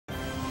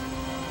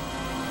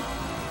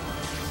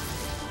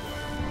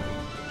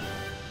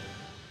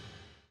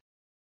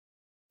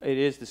It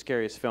is the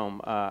scariest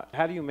film.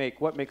 How do you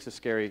what makes a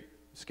scary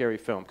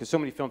film? Because so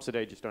many films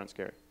today just aren't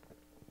scary.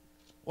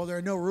 Well, there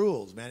are no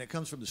rules, man. It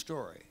comes from the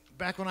story.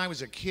 Back when I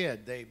was a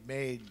kid, they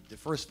made the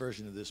first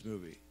version of this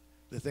movie,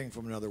 The Thing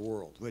from Another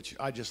World, which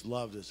I just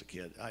loved as a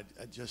kid. I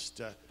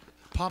just,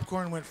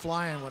 popcorn went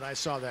flying when I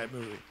saw that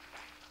movie.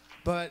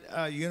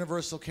 But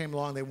Universal came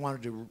along, they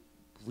wanted to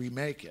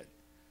remake it.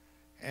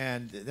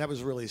 And that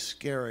was really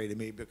scary to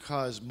me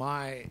because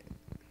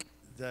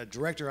the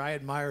director I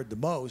admired the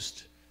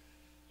most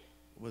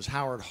was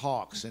Howard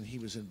Hawks, and he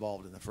was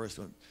involved in the first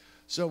one.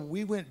 So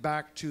we went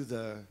back to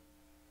the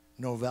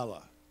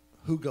novella,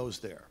 Who Goes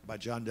There, by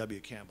John W.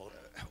 Campbell.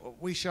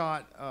 We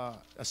shot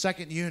a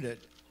second unit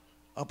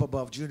up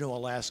above Juneau,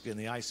 Alaska, in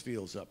the ice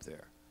fields up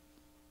there.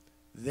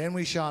 Then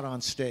we shot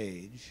on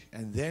stage,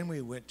 and then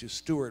we went to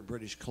Stewart,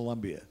 British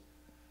Columbia,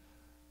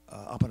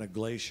 up on a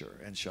glacier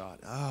and shot.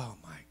 Oh,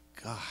 my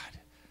God.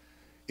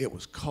 It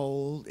was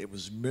cold. It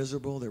was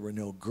miserable. There were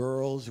no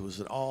girls. It was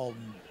an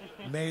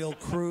all-male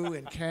crew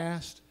and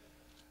cast.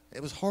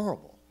 It was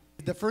horrible.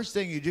 The first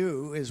thing you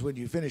do is when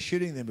you finish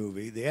shooting the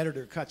movie, the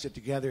editor cuts it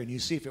together and you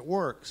see if it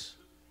works.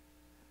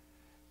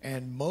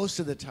 And most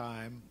of the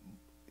time,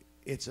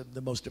 it's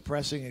the most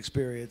depressing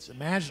experience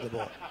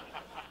imaginable.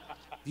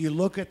 You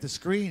look at the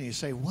screen and you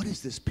say, what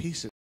is this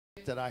piece of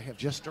shit that I have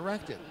just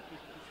directed?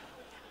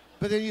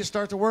 But then you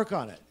start to work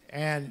on it.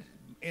 And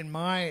in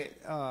my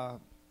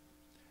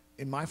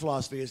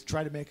philosophy is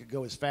try to make it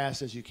go as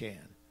fast as you can.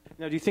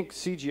 Now, do you think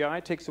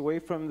CGI takes away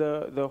from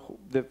the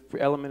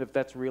element if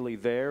that's really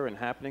there and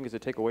happening? Does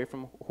it take away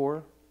from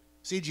horror?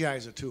 CGI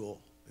is a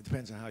tool. It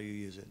depends on how you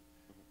use it.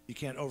 You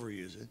can't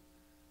overuse it.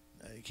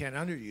 You can't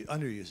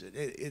underuse it.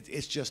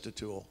 It's just a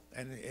tool.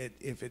 And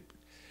if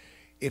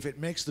it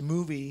makes the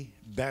movie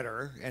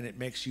better and it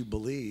makes you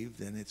believe,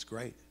 then it's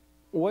great.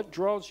 What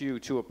draws you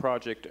to a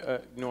project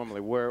normally?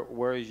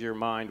 Where is your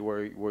mind?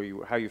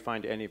 How you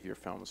find any of your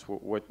films?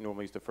 What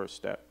normally is the first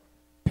step?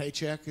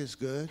 Paycheck is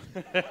good.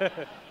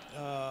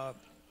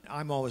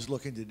 I'm always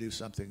looking to do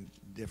something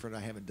different I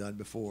haven't done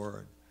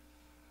before.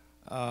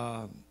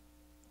 Back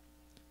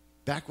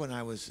when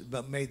I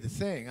made The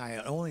Thing, I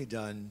had only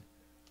done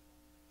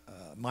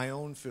my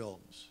own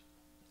films,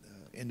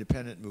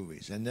 independent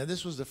movies. And then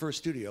this was the first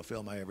studio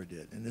film I ever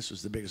did. And this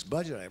was the biggest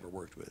budget I ever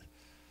worked with.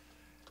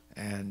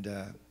 And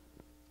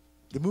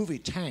the movie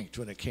tanked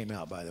when it came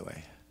out, by the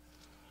way.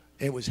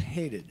 It was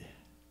hated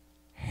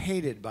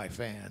by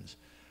fans.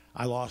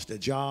 I lost a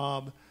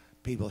job.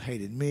 People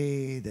hated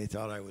me. They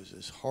thought I was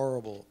this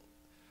horrible,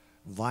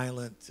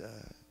 violent,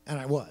 and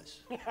I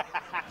was.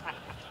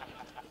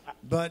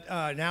 But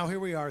now here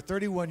we are,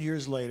 31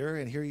 years later,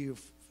 and here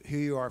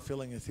you are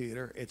filling a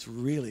theater. It's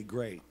really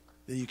great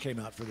that you came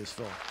out for this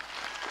film.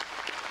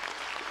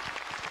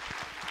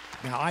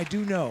 Now, I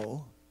do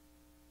know,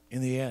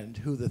 in the end,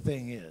 who The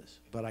Thing is,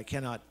 but I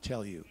cannot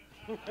tell you.